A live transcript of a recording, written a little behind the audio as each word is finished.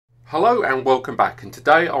Hello and welcome back, and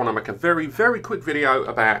today I want to make a very quick video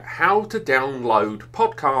about how to download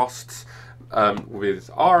podcasts with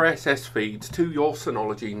RSS feeds to your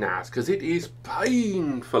Synology NAS, because it is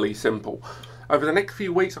painfully simple. Over the next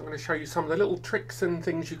few weeks I'm going to show you some of the little tricks and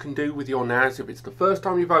things you can do with your NAS if it's the first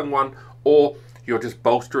time you've owned one or you're just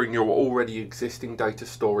bolstering your already existing data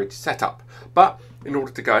storage setup. But in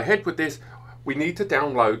order to go ahead with this, we need to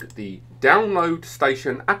download the Download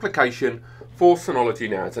Station application for Synology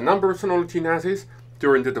NAS. A number of Synology NASs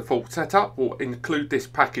during the default setup will include this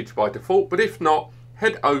package by default, but if not,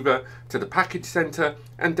 head over to the package center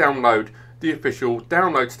and download the official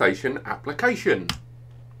Download Station application.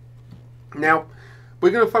 Now,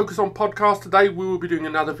 we're going to focus on podcasts today. We will be doing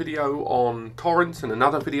another video on torrents and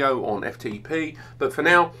another video on FTP, but for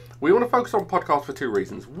now we want to focus on podcasts for two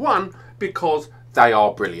reasons. One, because they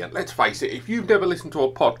are brilliant. Let's face it, if you've never listened to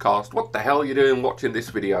a podcast, what the hell are you doing watching this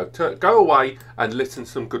video? Go away and listen to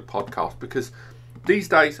some good podcasts, because these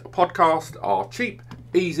days podcasts are cheap,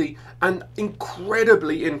 easy and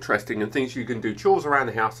incredibly interesting, and things you can do chores around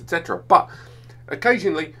the house, etc. But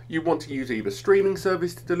occasionally you want to use either streaming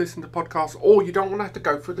service to listen to podcasts, or you don't want to have to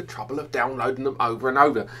go through the trouble of downloading them over and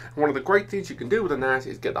over. And one of the great things you can do with a NAS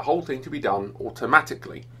is get the whole thing to be done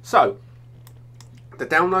automatically. So the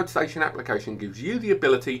Download Station application gives you the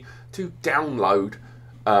ability to download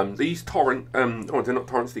these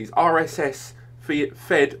these RSS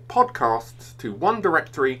fed podcasts to one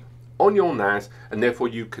directory on your NAS, and therefore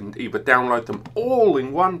you can either download them all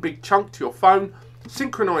in one big chunk to your phone,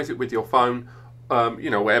 synchronize it with your phone,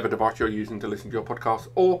 whatever device you're using to listen to your podcast,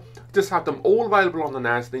 or just have them all available on the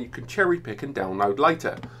NAS, then you can cherry pick and download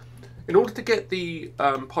later. In order to get the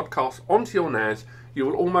podcast onto your NAS, you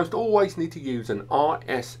will almost always need to use an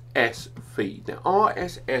RSS feed. Now,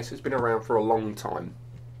 RSS has been around for a long time.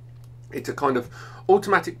 It's a kind of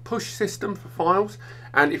automatic push system for files,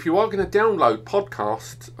 and if you are going to download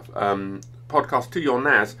podcasts to your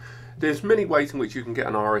NAS, there's many ways in which you can get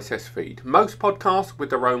an RSS feed. Most podcasts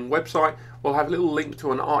with their own website will have a little link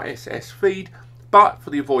to an RSS feed, but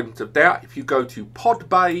for the avoidance of doubt, if you go to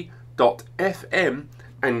podbay.fm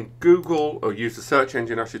and Google, or use the search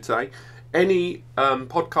engine I should say, any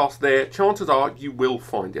podcast there, chances are you will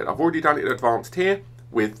find it. I've already done it in advanced here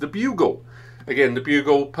with the Bugle. Again, the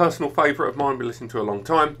Bugle, personal favourite of mine, been listening to a long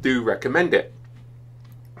time, do recommend it.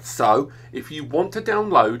 So if you want to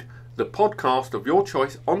download the podcast of your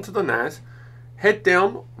choice onto the NAS, head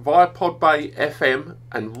down via Podbay FM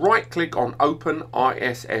and right click on Open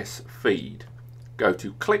RSS Feed. Go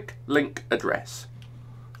to Click Link Address.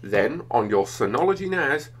 Then on your Synology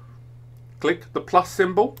NAS, click the plus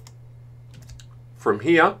symbol. From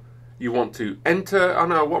here, you want to enter, oh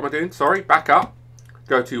no, what am I doing? Sorry, back up.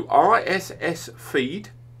 Go to RSS Feed.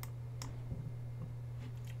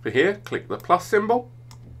 For here, click the plus symbol.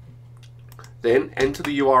 Then enter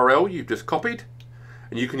the URL you've just copied,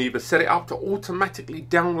 and you can either set it up to automatically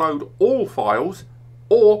download all files,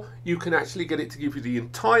 or you can actually get it to give you the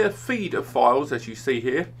entire feed of files as you see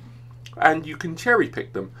here, and you can cherry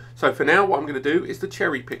pick them. So for now, what I'm going to do is the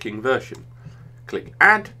cherry picking version. Click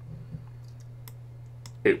Add.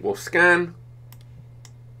 It will scan,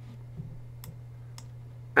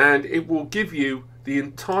 and it will give you the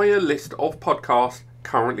entire list of podcasts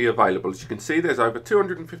currently available. As you can see, there's over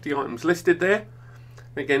 250 items listed there.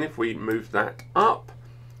 Again, if we move that up,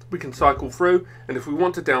 we can cycle through, and if we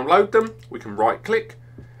want to download them, we can right click,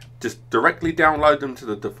 just directly download them to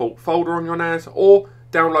the default folder on your NAS, or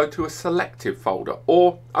download to a selective folder,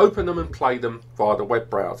 or open them and play them via the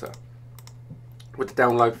web browser. With the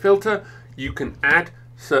download filter, you can add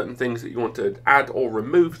certain things that you want to add or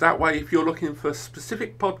remove. That way, if you're looking for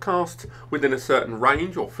specific podcasts within a certain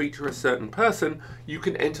range or feature a certain person, you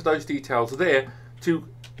can enter those details there to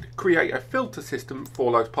create a filter system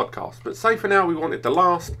for those podcasts. But say for now we wanted the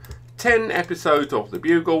last 10 episodes of the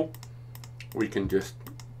Bugle, we can just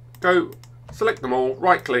go select them all,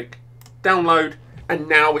 right click, download, and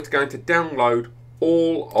now it's going to download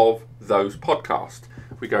all of those podcasts.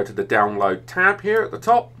 We go to the download tab here at the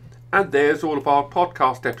top, and there's all of our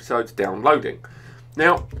podcast episodes downloading.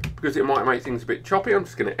 Now, because it might make things a bit choppy, I'm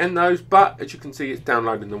just going to end those, but as you can see, it's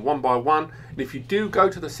downloading them one by one. And if you do go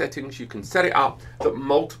to the settings, you can set it up that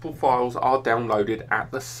multiple files are downloaded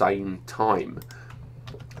at the same time.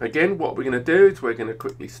 Again, what we're going to do is we're going to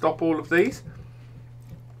quickly stop all of these,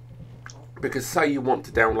 because say you want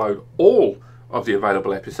to download all of the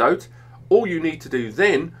available episodes, all you need to do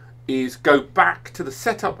then is go back to the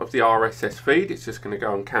setup of the RSS feed. It's just going to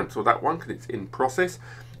go and cancel that one because it's in process,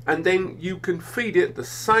 and then you can feed it the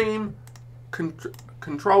same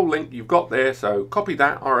control link you've got there. So copy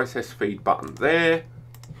that RSS feed button there,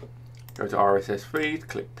 Go to RSS feed,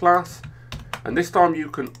 click plus, and this time you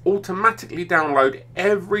can automatically download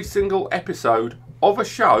every single episode of a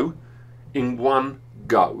show in one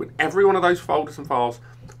go. And every one of those folders and files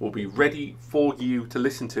will be ready for you to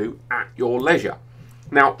listen to at your leisure.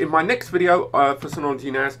 Now, in my next video for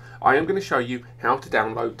Synology NAS, I am going to show you how to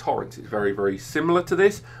download torrents. It's very, very similar to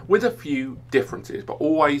this with a few differences, but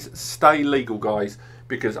always stay legal, guys,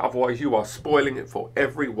 because otherwise you are spoiling it for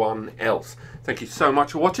everyone else. Thank you so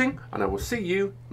much for watching, and I will see you